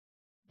out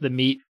the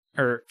meat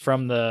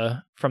from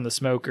the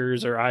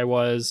smokers, or I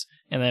was.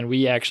 And then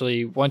we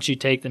actually, once you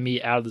take the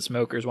meat out of the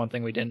smokers, one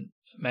thing we didn't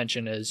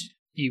mention is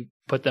you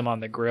put them on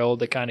the grill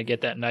to kind of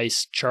get that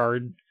nice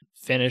charred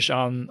finish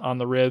on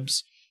the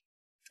ribs,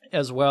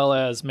 as well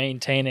as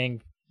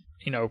maintaining,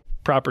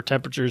 proper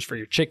temperatures for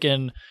your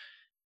chicken,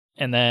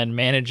 and then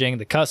managing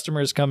the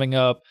customers coming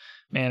up,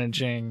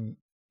 managing,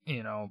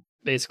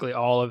 basically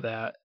all of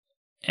that.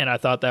 And I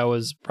thought that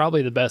was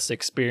probably the best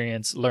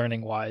experience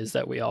learning wise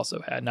that we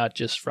also had, not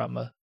just from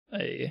a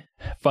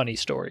funny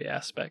story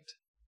aspect.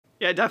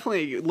 Yeah,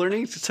 definitely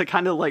learning to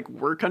kind of like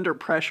work under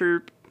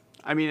pressure.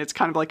 I mean, it's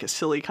kind of like a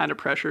silly kind of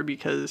pressure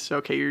because,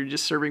 okay, you're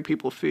just serving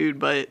people food,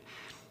 but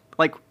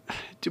like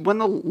when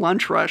the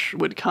lunch rush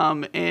would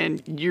come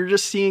and you're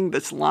just seeing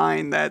this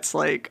line that's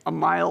like a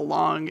mile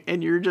long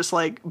and you're just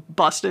like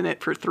busting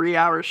it for 3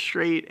 hours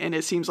straight and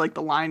it seems like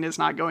the line is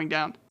not going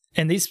down.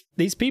 And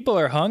these people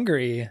are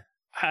hungry.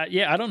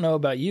 I don't know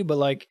about you, but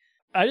like,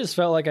 I just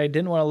felt like I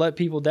didn't want to let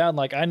people down.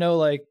 Like, I know,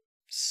 like,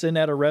 sitting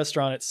at a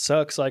restaurant, it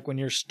sucks. Like when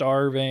you're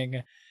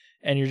starving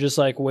and you're just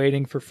like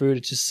waiting for food,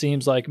 it just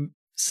seems like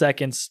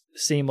seconds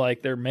seem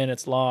like they're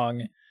minutes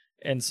long.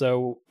 And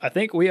so I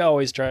think we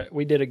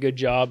did a good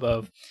job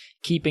of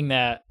keeping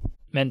that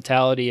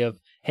mentality of,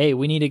 hey,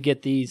 we need to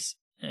get these,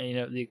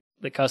 the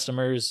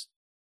customers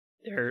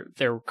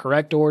They're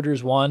correct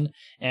orders, one,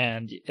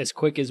 and as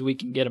quick as we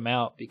can get them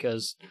out,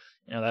 because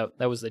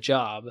that was the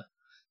job,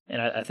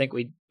 and I think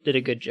we did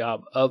a good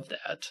job of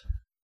that.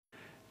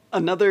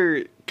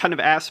 Another kind of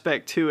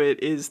aspect to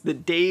it is the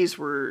days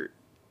were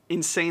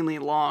insanely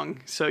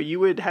long. So you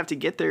would have to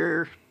get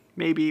there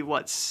maybe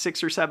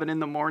 6 or 7 in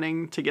the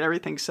morning to get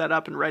everything set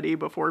up and ready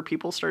before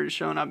people started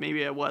showing up,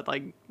 maybe at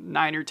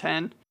 9 or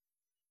 10.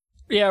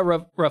 Yeah,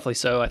 roughly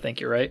so. I think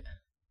you're right.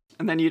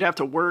 And then you'd have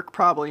to work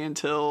probably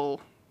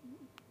until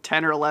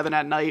 10 or 11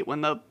 at night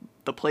when the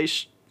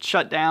place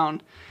shut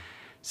down.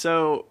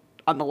 So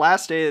on the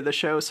last day of the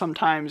show,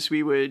 sometimes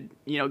we would,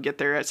 get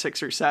there at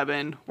 6 or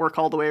 7, work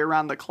all the way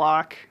around the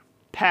clock,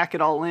 pack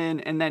it all in,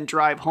 and then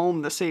drive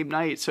home the same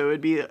night. So it'd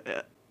be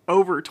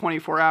over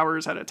 24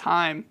 hours at a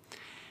time.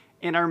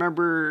 And I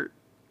remember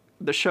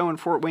the show in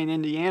Fort Wayne,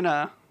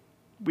 Indiana,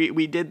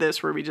 we did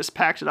this where we just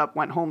packed it up,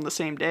 went home the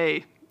same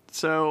day.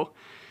 So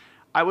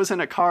I was in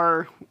a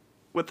car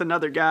with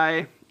another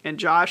guy, and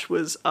Josh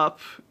was up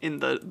in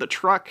the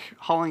truck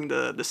hauling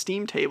the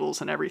steam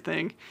tables and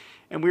everything.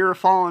 And we were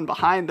following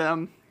behind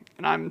them,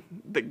 and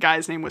the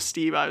guy's name was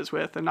Steve I was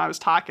with, and I was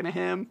talking to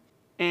him.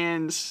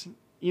 And,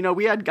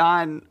 we had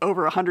gone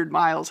over 100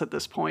 miles at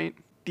this point.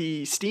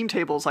 The steam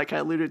tables, like I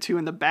alluded to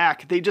in the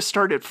back, they just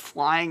started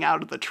flying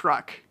out of the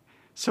truck.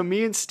 So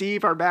me and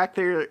Steve are back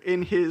there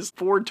in his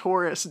Ford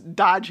Taurus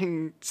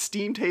dodging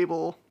steam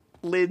table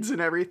lids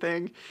and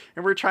everything.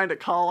 And we're trying to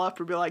call up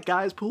and be like,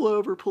 guys, pull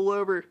over, pull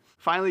over.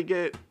 Finally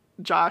get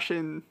Josh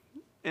and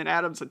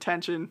Adam's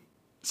attention.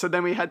 So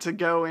then we had to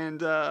go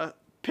and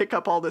pick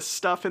up all this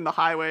stuff in the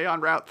highway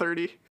on Route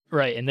 30.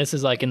 Right, and this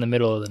is in the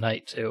middle of the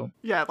night too.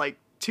 Yeah,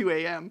 2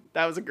 a.m.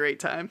 That was a great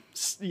time.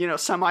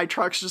 Semi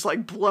trucks just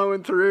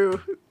blowing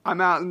through.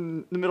 I'm out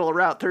in the middle of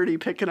Route 30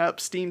 picking up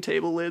steam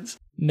table lids.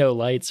 No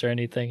lights or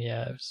anything.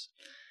 Yeah,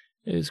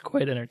 it was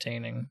quite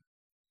entertaining.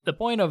 The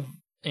point of,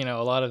 a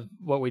lot of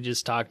what we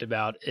just talked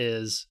about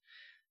is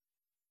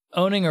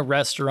owning a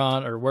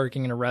restaurant or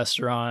working in a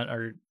restaurant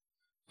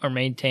or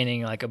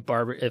maintaining a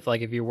barber. If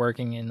you're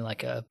working in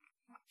a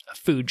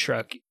food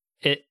truck,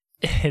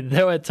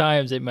 though at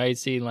times it might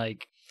seem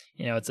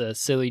it's a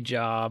silly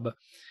job,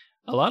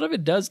 a lot of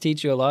it does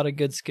teach you a lot of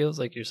good skills,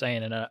 like you're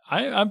saying. And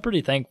I'm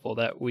pretty thankful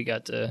that we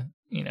got to,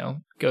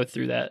 go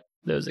through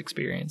those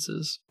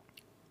experiences.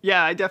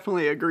 Yeah, I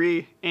definitely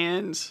agree.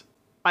 And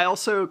I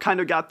also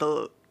kind of got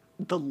the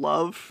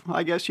love,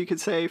 I guess you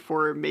could say,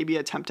 for maybe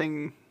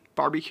attempting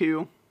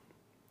barbecue.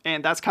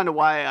 And that's kind of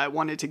why I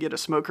wanted to get a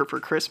smoker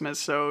for Christmas.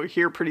 So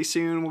here pretty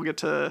soon we'll get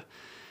to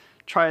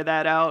try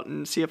that out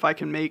and see if I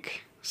can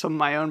make some of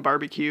my own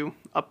barbecue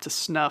up to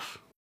snuff.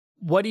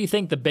 What do you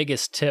think the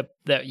biggest tip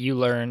that you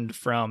learned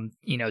from,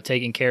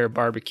 taking care of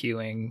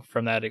barbecuing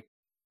from that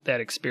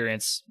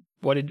experience?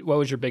 What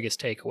was your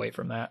biggest takeaway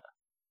from that?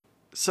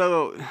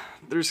 So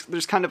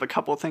there's kind of a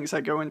couple of things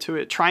that go into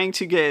it. Trying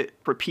to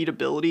get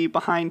repeatability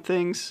behind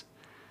things.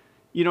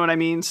 You know what I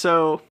mean?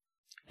 So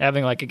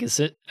having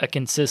a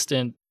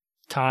consistent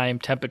time,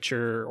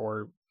 temperature,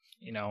 or,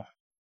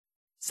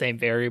 same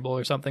variable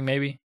or something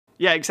maybe?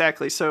 Yeah,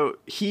 exactly. So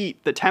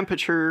heat, the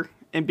temperature,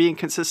 and being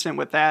consistent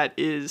with that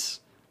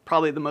is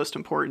probably the most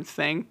important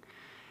thing.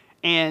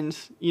 And,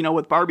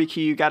 with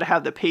barbecue, you got to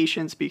have the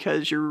patience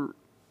because you're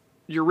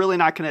really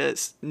not going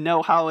to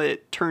know how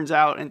it turns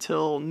out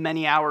until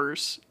many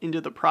hours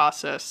into the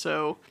process.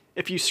 So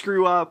if you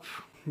screw up,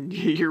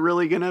 you're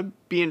really going to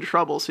be in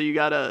trouble. So you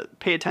got to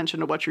pay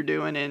attention to what you're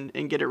doing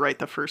and get it right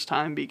the first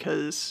time,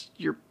 because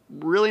you're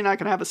really not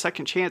going to have a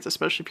second chance,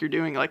 especially if you're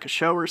doing a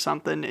show or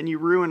something and you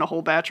ruin a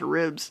whole batch of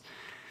ribs.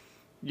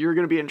 You're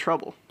going to be in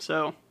trouble.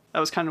 So that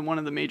was kind of one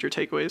of the major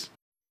takeaways.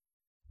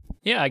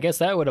 Yeah, I guess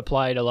that would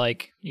apply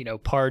to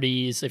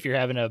parties, if you're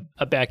having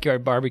a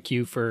backyard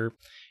barbecue for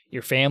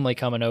your family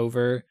coming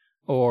over,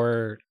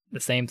 or the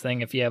same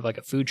thing if you have a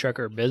food truck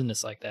or a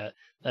business like that.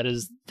 That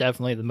is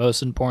definitely the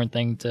most important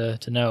thing to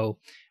know.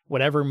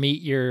 Whatever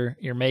meat you're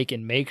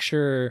making, make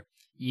sure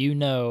you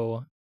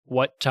know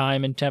what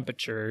time and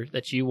temperature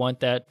that you want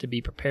that to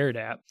be prepared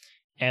at.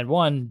 And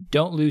one,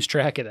 don't lose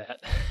track of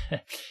that.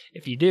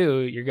 If you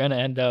do, you're going to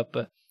end up,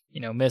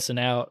 missing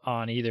out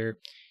on either,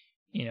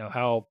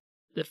 how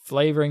the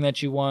flavoring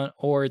that you want,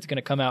 or it's going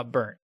to come out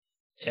burnt.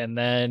 And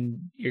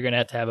then you're going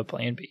to have a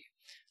plan B.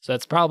 So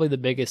that's probably the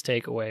biggest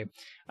takeaway.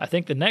 I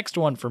think the next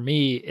one for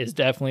me is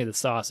definitely the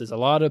sauces. A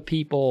lot of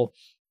people,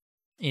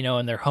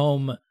 in their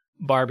home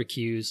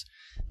barbecues,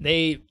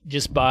 they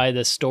just buy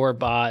the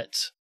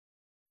store-bought,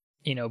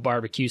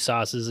 barbecue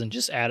sauces and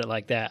just add it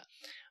like that.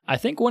 I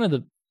think one of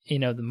the,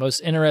 the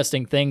most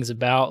interesting things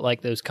about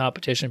those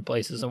competition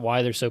places and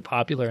why they're so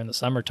popular in the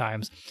summer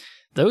times,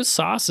 those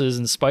sauces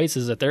and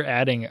spices that they're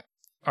adding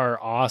are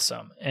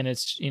awesome. And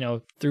it's,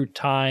 through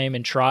time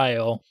and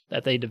trial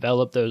that they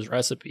develop those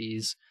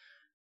recipes.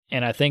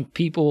 And I think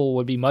people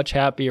would be much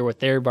happier with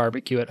their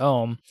barbecue at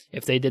home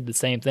if they did the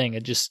same thing.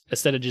 It just,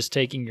 instead of just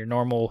taking your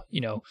normal,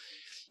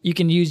 you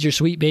can use your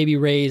Sweet Baby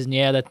Ray's, and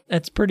yeah,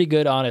 that's pretty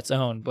good on its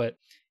own. But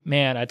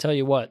man, I tell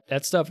you what,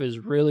 that stuff is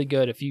really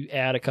good if you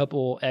add a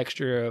couple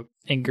extra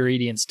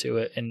ingredients to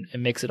it and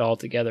mix it all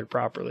together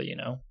properly, you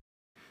know?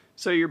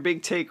 So your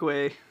big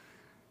takeaway,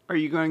 are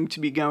you going to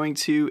be going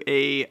to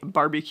a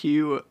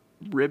barbecue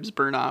ribs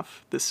burn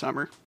off this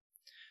summer?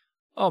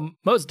 Oh,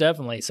 most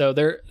definitely. So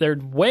they're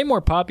way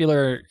more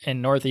popular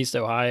in Northeast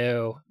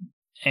Ohio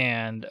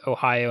and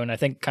I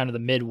think kind of the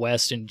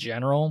Midwest in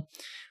general.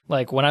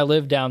 Like when I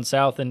lived down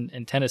south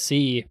in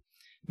Tennessee,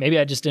 maybe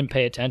I just didn't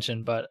pay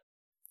attention, but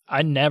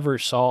I never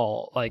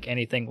saw like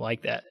anything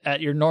like that.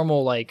 At your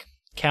normal like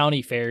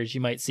county fairs,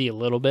 you might see a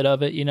little bit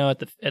of it, you know,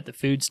 at the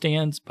food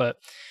stands, but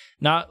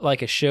not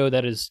like a show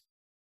that is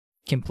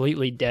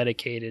completely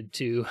dedicated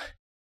to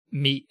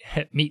meat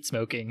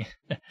smoking.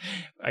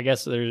 I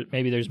guess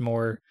there's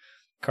more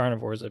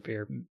carnivores up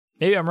here.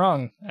 Maybe I'm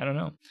wrong. I don't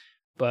know.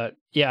 But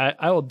yeah,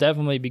 I will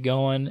definitely be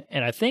going.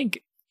 And I think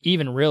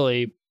even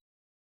really,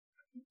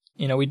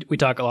 you know, we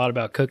talk a lot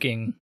about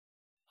cooking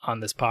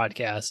on this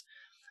podcast.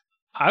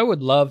 I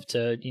would love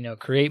to, you know,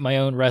 create my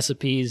own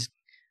recipes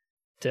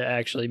to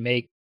actually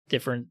make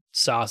different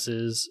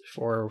sauces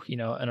for, you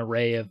know, an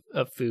array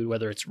of food,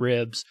 whether it's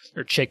ribs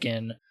or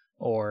chicken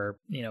or,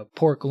 you know,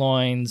 pork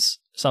loins,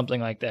 something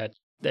like that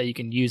you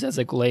can use as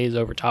a glaze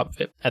over top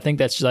of it. I think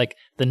that's just like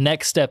the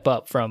next step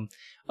up from,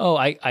 oh,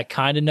 I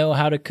kind of know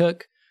how to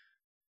cook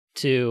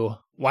to,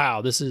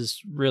 wow, this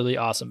is really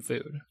awesome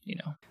food, you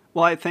know?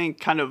 Well, I think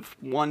kind of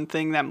one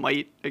thing that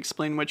might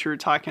explain what you're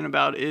talking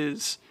about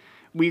is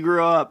we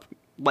grew up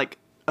like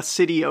a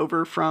city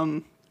over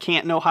from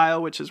Canton, Ohio,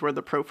 which is where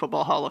the Pro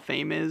Football Hall of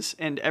Fame is.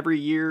 And every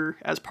year,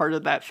 as part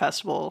of that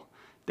festival,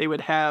 they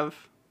would have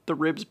the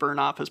ribs burn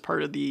off as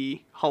part of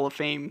the Hall of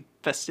Fame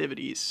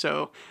festivities.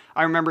 So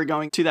I remember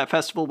going to that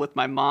festival with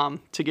my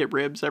mom to get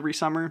ribs every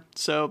summer.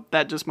 So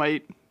that just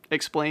might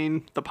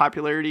explain the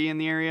popularity in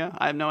the area.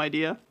 I have no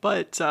idea.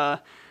 But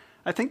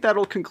I think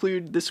that'll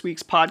conclude this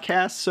week's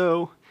podcast.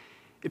 So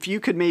if you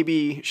could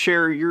maybe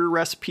share your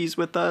recipes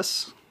with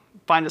us,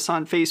 find us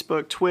on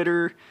Facebook,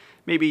 Twitter,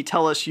 maybe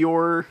tell us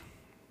your,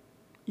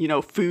 you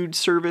know, food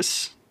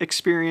service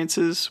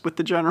experiences with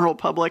the general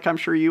public. I'm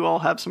sure you all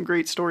have some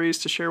great stories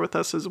to share with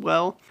us as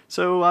well.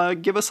 So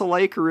give us a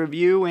like or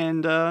review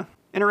and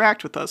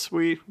interact with us.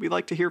 We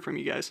like to hear from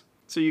you guys.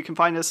 So you can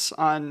find us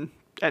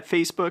at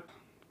Facebook,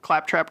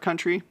 Claptrap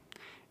Country,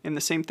 and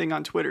the same thing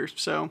on Twitter.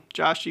 So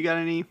Josh, you got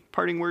any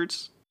parting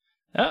words?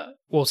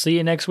 We'll see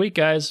you next week,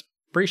 guys.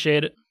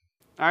 Appreciate it.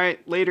 All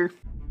right, later.